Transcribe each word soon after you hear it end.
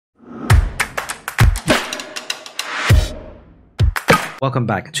Welcome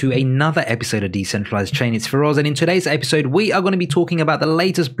back to another episode of Decentralized Chain. It's Feroz, and in today's episode, we are going to be talking about the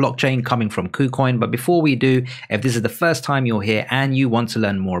latest blockchain coming from KuCoin. But before we do, if this is the first time you're here and you want to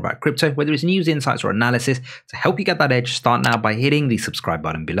learn more about crypto, whether it's news, insights, or analysis, to help you get that edge, start now by hitting the subscribe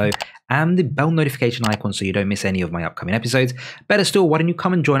button below and the bell notification icon so you don't miss any of my upcoming episodes. Better still, why don't you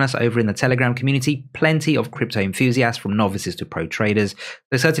come and join us over in the Telegram community? Plenty of crypto enthusiasts, from novices to pro traders.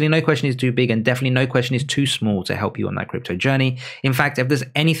 There's certainly no question is too big, and definitely no question is too small to help you on that crypto journey. In fact, if there's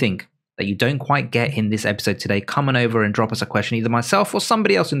anything that you don't quite get in this episode today, come on over and drop us a question. Either myself or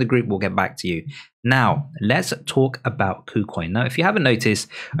somebody else in the group will get back to you. Now, let's talk about KuCoin. Now, if you haven't noticed,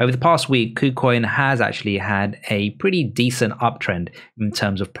 over the past week, KuCoin has actually had a pretty decent uptrend in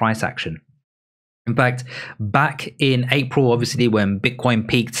terms of price action. In fact, back in April, obviously, when Bitcoin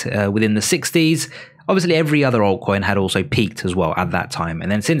peaked within the 60s, obviously, every other altcoin had also peaked as well at that time.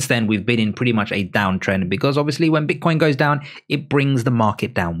 And then since then, we've been in pretty much a downtrend because obviously when Bitcoin goes down, it brings the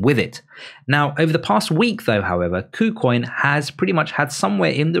market down with it. Now, over the past week, though, however, KuCoin has pretty much had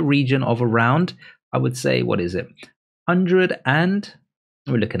somewhere in the region of around, I would say, what is it? 100 and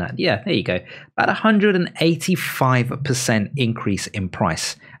we're looking at, yeah, there you go, about 185% increase in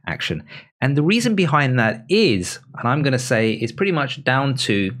price action. And the reason behind that is, and I'm going to say, is pretty much down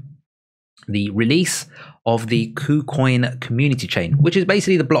to the release of the KuCoin Community Chain, which is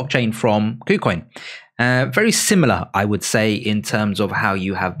basically the blockchain from KuCoin. Very similar, I would say, in terms of how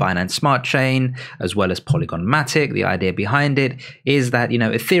you have Binance Smart Chain as well as Polygon Matic. The idea behind it is that,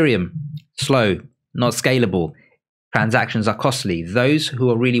 Ethereum, slow, not scalable, transactions are costly. Those who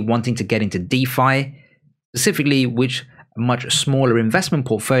are really wanting to get into DeFi, specifically, which a much smaller investment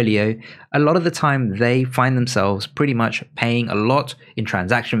portfolio, a lot of the time they find themselves pretty much paying a lot in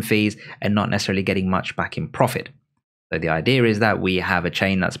transaction fees and not necessarily getting much back in profit. So the idea is that we have a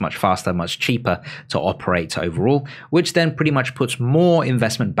chain that's much faster, much cheaper to operate overall, which then pretty much puts more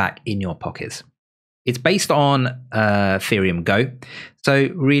investment back in your pockets. It's based on Ethereum Go. So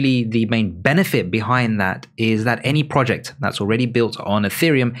really the main benefit behind that is that any project that's already built on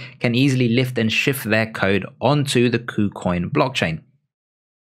Ethereum can easily lift and shift their code onto the KuCoin blockchain.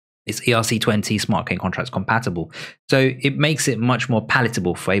 It's ERC20 smart contracts compatible. So it makes it much more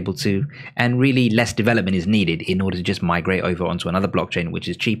palatable for able to, and really less development is needed in order to just migrate over onto another blockchain, which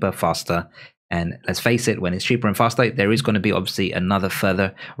is cheaper, faster. And let's face it, when it's cheaper and faster, there is going to be obviously another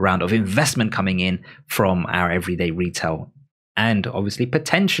further round of investment coming in from our everyday retail and obviously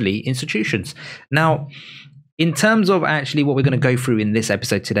potentially institutions. Now, in terms of actually what we're going to go through in this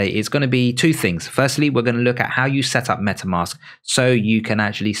episode today, it's going to be two things. Firstly, we're going to look at how you set up Metamask so you can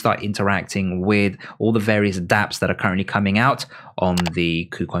actually start interacting with all the various DApps that are currently coming out on the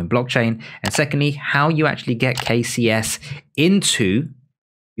KuCoin blockchain. And secondly, how you actually get KCS into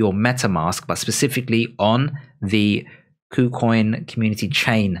your Metamask, but specifically on the KuCoin Community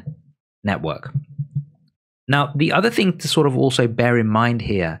Chain network. Now, the other thing to sort of also bear in mind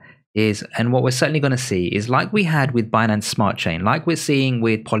here is, and what we're certainly going to see is, like we had with Binance Smart Chain, like we're seeing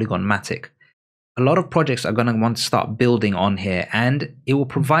with Polygon Matic, a lot of projects are going to want to start building on here, and it will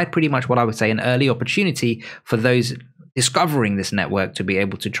provide pretty much what I would say an early opportunity for those discovering this network to be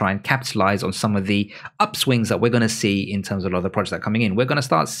able to try and capitalize on some of the upswings that we're going to see in terms of a lot of the projects that are coming in. We're going to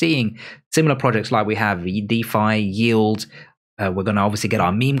start seeing similar projects like we have DeFi, Yield. We're going to obviously get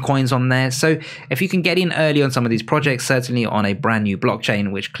our meme coins on there. So if you can get in early on some of these projects, certainly on a brand new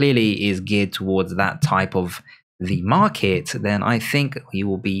blockchain, which clearly is geared towards that type of the market, then I think you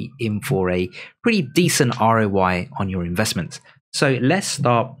will be in for a pretty decent ROI on your investments. So let's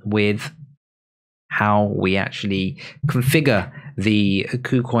start with how we actually configure the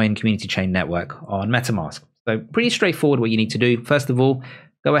KuCoin Community Chain network on Metamask. So pretty straightforward what you need to do. First of all,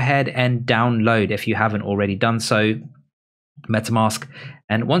 go ahead and download, if you haven't already done so, Metamask.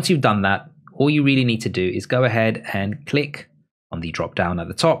 And once you've done that, all you really need to do is go ahead and click on the drop down at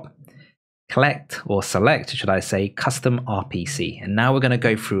the top, select, should I say, custom RPC. And now we're going to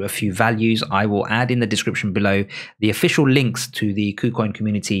go through a few values. I will add in the description below the official links to the KuCoin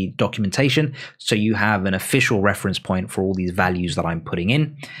community documentation, so you have an official reference point for all these values that I'm putting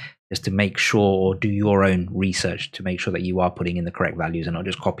in, just to make sure, or do your own research to make sure that you are putting in the correct values and not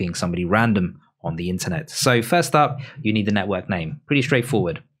just copying somebody random on the internet. So first up, you need the network name. Pretty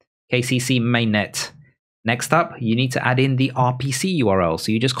straightforward. KCC mainnet. Next up, you need to add in the RPC URL.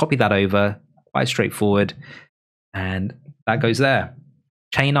 So you just copy that over, quite straightforward, and that goes there.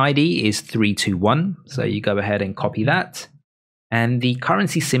 Chain ID is 321, so you go ahead and copy that. And the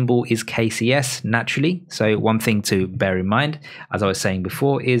currency symbol is KCS, naturally. So one thing to bear in mind, as I was saying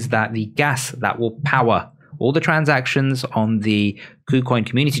before, is that the gas that will power all the transactions on the KuCoin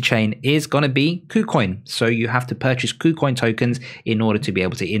Community Chain is going to be KuCoin. So you have to purchase KuCoin tokens in order to be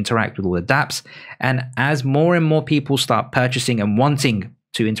able to interact with all the DApps. And as more and more people start purchasing and wanting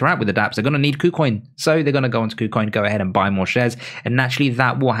to interact with the DApps, they're going to need KuCoin. So they're going to go onto KuCoin, go ahead and buy more shares. And naturally,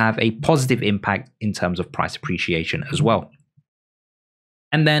 that will have a positive impact in terms of price appreciation as well.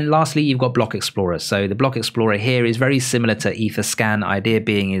 And then lastly, you've got Block Explorer. So the Block Explorer here is very similar to Etherscan. Idea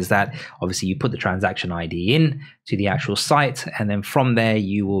being is that obviously you put the transaction ID in to the actual site, and then from there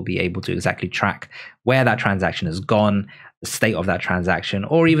you will be able to exactly track where that transaction has gone, the state of that transaction,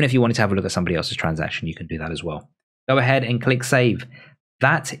 or even if you wanted to have a look at somebody else's transaction, you can do that as well. Go ahead and click save.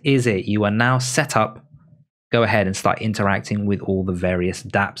 That is it. You are now set up. Go ahead and start interacting with all the various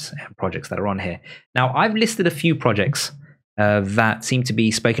DApps and projects that are on here. Now, I've listed a few projects that seem to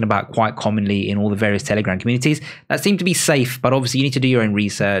be spoken about quite commonly in all the various Telegram communities that seem to be safe, but obviously you need to do your own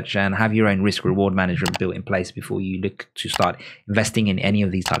research and have your own risk reward management built in place before you look to start investing in any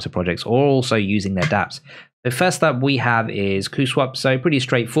of these types of projects or also using their DApps. The first up we have is KuSwap. So pretty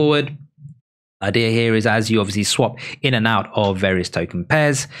straightforward. Idea here is as you obviously swap in and out of various token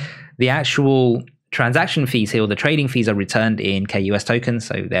pairs, the actual transaction fees here, or the trading fees, are returned in KUS tokens.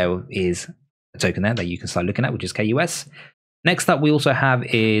 So there is a token there that you can start looking at, which is KUS. Next up, we also have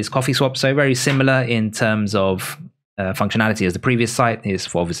is koffeeswap. So very similar in terms of functionality as the previous site, is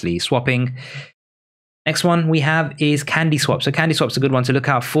for obviously swapping. Next one we have is KandySwap. So KandySwap's a good one to look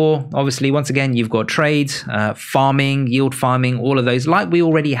out for. Obviously, once again, you've got trades, farming, yield farming, all of those like we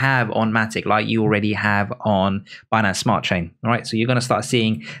already have on Matic, like you already have on Binance Smart Chain. All right, so you're going to start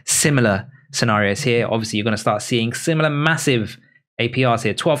seeing similar scenarios here. Obviously, you're going to start seeing similar massive APRs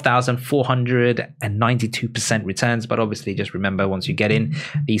here, 12,492% returns. But obviously, just remember, once you get in,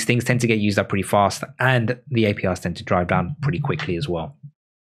 these things tend to get used up pretty fast, and the APRs tend to drive down pretty quickly as well.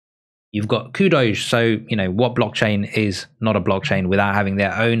 You've got KuDoge. So, you know, what blockchain is not a blockchain without having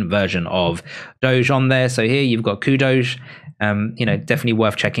their own version of Doge on there? So here you've got KuDoge. You know, definitely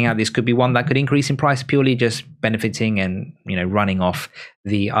worth checking out. This could be one that could increase in price, purely just benefiting and, you know, running off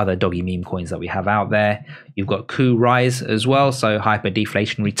the other doggy meme coins that we have out there. You've got KuRise as well. So hyper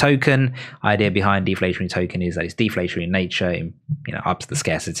deflationary token. Idea behind deflationary token is that it's deflationary in nature, you know, ups the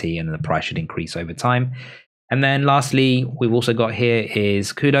scarcity and the price should increase over time. And then lastly, we've also got here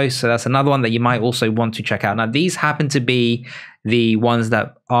is KuDOS. So that's another one that you might also want to check out. Now, these happen to be the ones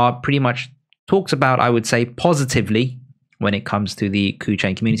that are pretty much talked about, I would say, positively when it comes to the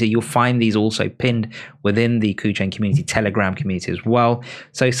KuCoin community. You'll find these also pinned within the KuCoin community Telegram community as well.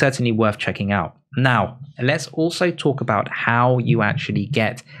 So certainly worth checking out. Now, let's also talk about how you actually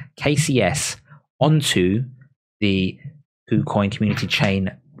get KCS onto the KuCoin Community Chain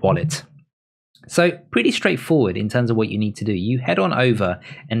wallet. So pretty straightforward in terms of what you need to do. You head on over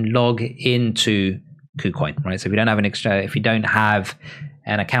and log into KuCoin, right? So if you don't have if you don't have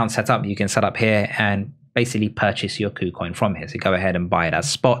an account set up, you can set up here and basically purchase your KuCoin from here. So go ahead and buy it as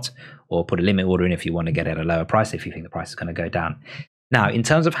spot, or put a limit order in if you want to get it at a lower price, if you think the price is going to go down. Now, in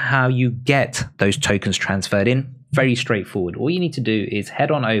terms of how you get those tokens transferred in, very straightforward. All you need to do is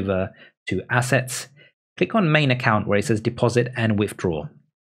head on over to assets, click on main account where it says deposit and withdraw. So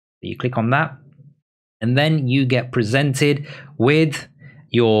you click on that, and then you get presented with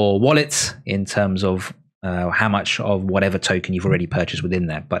your wallets in terms of how much of whatever token you've already purchased within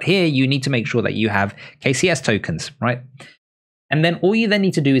there. But here you need to make sure that you have KCS tokens, right? And then all you then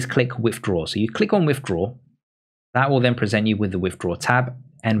need to do is click withdraw. So you click on withdraw. That will then present you with the withdraw tab.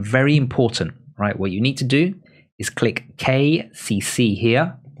 And very important, right? What you need to do is click KCC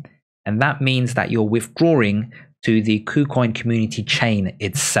here. And that means that you're withdrawing to the KuCoin Community Chain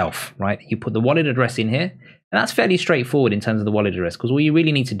itself, right? You put the wallet address in here, and that's fairly straightforward in terms of the wallet address, because all you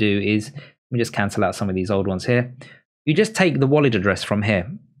really need to do is, let me just cancel out some of these old ones here. You just take the wallet address from here,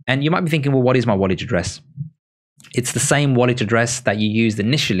 and you might be thinking, well, what is my wallet address? It's the same wallet address that you used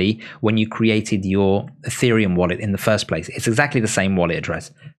initially when you created your Ethereum wallet in the first place. It's exactly the same wallet address,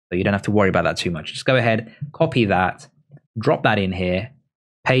 so you don't have to worry about that too much. Just go ahead, copy that, drop that in here,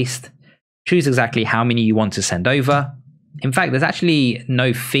 paste, choose exactly how many you want to send over. In fact, there's actually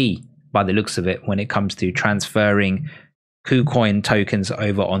no fee by the looks of it when it comes to transferring KuCoin tokens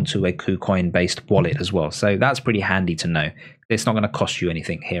over onto a KuCoin based wallet as well. So that's pretty handy to know. It's not going to cost you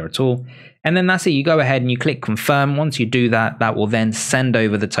anything here at all. And then that's it. You go ahead and you click confirm. Once you do that, that will then send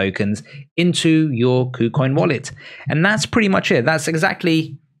over the tokens into your KuCoin wallet. And that's pretty much it. That's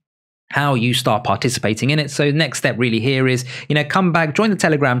exactly how you start participating in it. So next step really here is, you know, come back, join the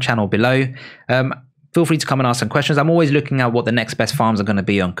Telegram channel below. feel free to come and ask some questions. I'm always looking at what the next best farms are going to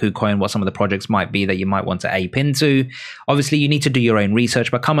be on KuCoin, what some of the projects might be that you might want to ape into. Obviously, you need to do your own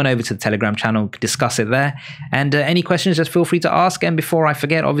research, but come on over to the Telegram channel, discuss it there. And any questions, just feel free to ask. And before I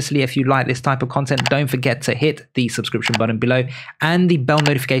forget, obviously, if you like this type of content, don't forget to hit the subscription button below and the bell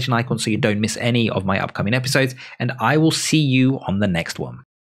notification icon so you don't miss any of my upcoming episodes. And I will see you on the next one.